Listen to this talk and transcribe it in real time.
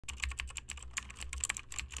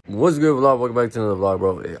What's good, vlog? Welcome back to another vlog,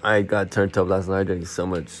 bro. I got turned up last night. I drank so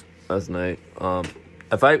much last night.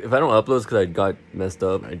 If I don't upload, it's because I got messed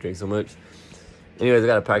up. I drank so much. Anyways, I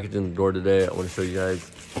got a package in the door today. I want to show you guys.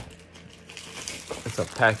 It's a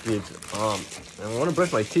package. I want to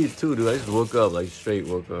brush my teeth too, dude. I just woke up, like straight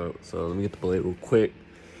woke up. So let me get the blade real quick.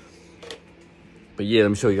 But yeah, let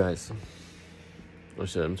me show you guys. Oh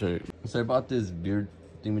shit, I'm trying. So I bought this beard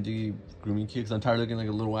thingamajiggy grooming kit because I'm tired of looking like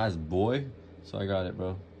a little ass boy. So I got it,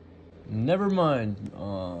 bro. Never mind.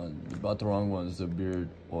 You bought the wrong one. It's a beard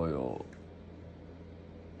oil.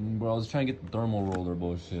 Bro, I was trying to get the thermal roller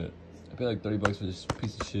bullshit. I paid like 30 bucks for this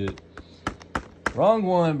piece of shit. Wrong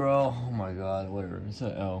one, bro. Oh my god, whatever. It's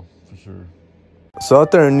an L for sure. So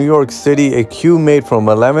out there in New York City, a cube made from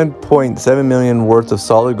 11.7 million worth of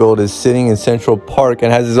solid gold is sitting in Central Park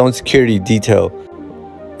and has its own security detail.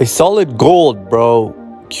 A solid gold, bro.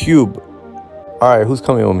 Cube. Alright, who's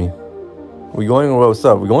coming with me? We going or what's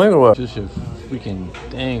up? We going or what? This shit freaking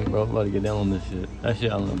dang, bro. I'm about to get down on this shit. That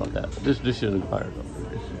shit, I don't know about that. This shit look fire, though.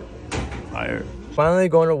 This shit fire. Finally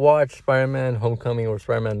going to watch Spider-Man Homecoming or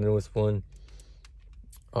Spider-Man the newest one.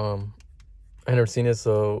 I never seen it,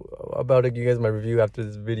 so I'm about to give you guys my review after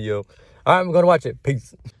this video. Alright, I'm gonna watch it.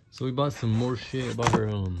 Peace. So we bought some more shit. Bought her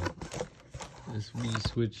this Wii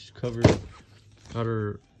Switch cover. Got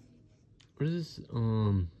her, what is this?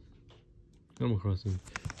 Animal Crossing.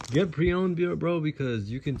 Get pre-owned, bro,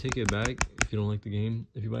 because you can take it back if you don't like the game.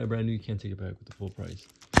 If you buy a brand new, you can't take it back with the full price.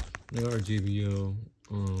 They are JBL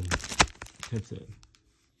headset.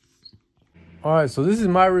 Alright, so this is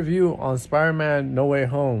my review on Spider-Man No Way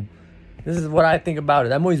Home. This is what I think about it.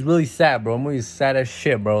 That movie's really sad, bro. That movie's sad as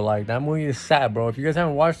shit, bro. Like, that movie is sad, bro. If you guys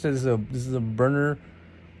haven't watched this is a burner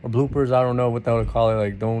or bloopers. I don't know what they would call it.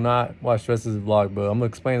 Like, do not watch the rest of this vlog, but I'm gonna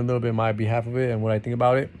explain a little bit my behalf of it and what I think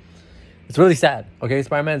about it. It's really sad. Okay,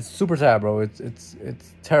 Spider-Man's super sad, bro. It's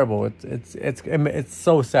terrible. It's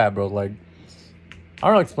so sad, bro. Like, I don't know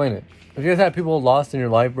how to explain it. If you guys have people lost in your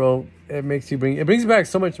life, bro, it brings you back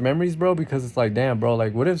so much memories, bro, because it's like, damn, bro,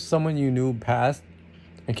 like, what if someone you knew passed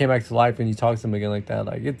and came back to life and you talk to them again like that?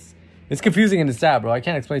 Like, it's confusing and it's sad, bro. I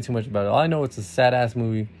can't explain too much about it. All I know, it's a sad ass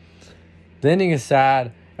movie. The ending is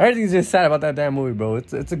sad. Everything's just sad about that damn movie, bro.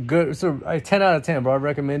 It's a 10 out of 10, bro. I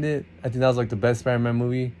recommend it. I think that was like the best Spider-Man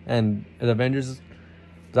movie. And the Avengers,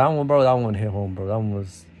 that one, bro, that one hit home, bro. That one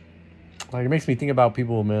was, like, it makes me think about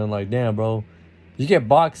people, man. Like, damn, bro. You get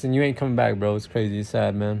boxed and you ain't coming back, bro. It's crazy. It's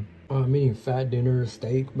sad, man. I'm eating fat dinner,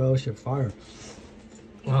 steak, bro. Shit fire.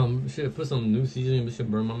 Should put some new seasoning, but should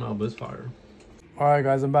burn my mouth, but it's fire. Alright,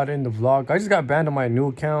 guys, I'm about to end the vlog. I just got banned on my new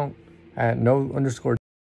account at no_tell,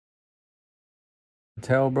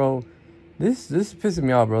 bro. This is pissing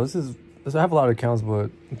me off, bro. I have a lot of accounts, but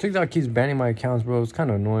TikTok keeps banning my accounts, bro. It's kind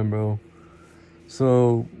of annoying, bro.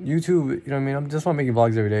 So YouTube, you know what I mean? I'm just want making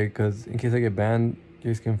vlogs every day because in case I get banned, you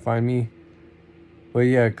guys can find me. But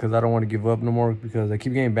yeah, because I don't want to give up no more because I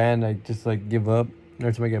keep getting banned. I just like give up.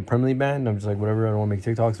 Every time I get permanently banned, I'm just like, whatever. I don't want to make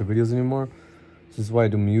TikToks or videos anymore. So this is why I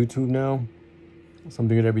do YouTube now. So I'm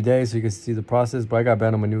doing it every day so you can see the process. But I got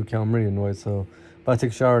banned on my new account. I'm really annoyed. So if I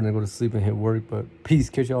take a shower and then go to sleep and hit work. But peace.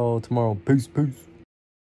 Catch y'all tomorrow. Peace.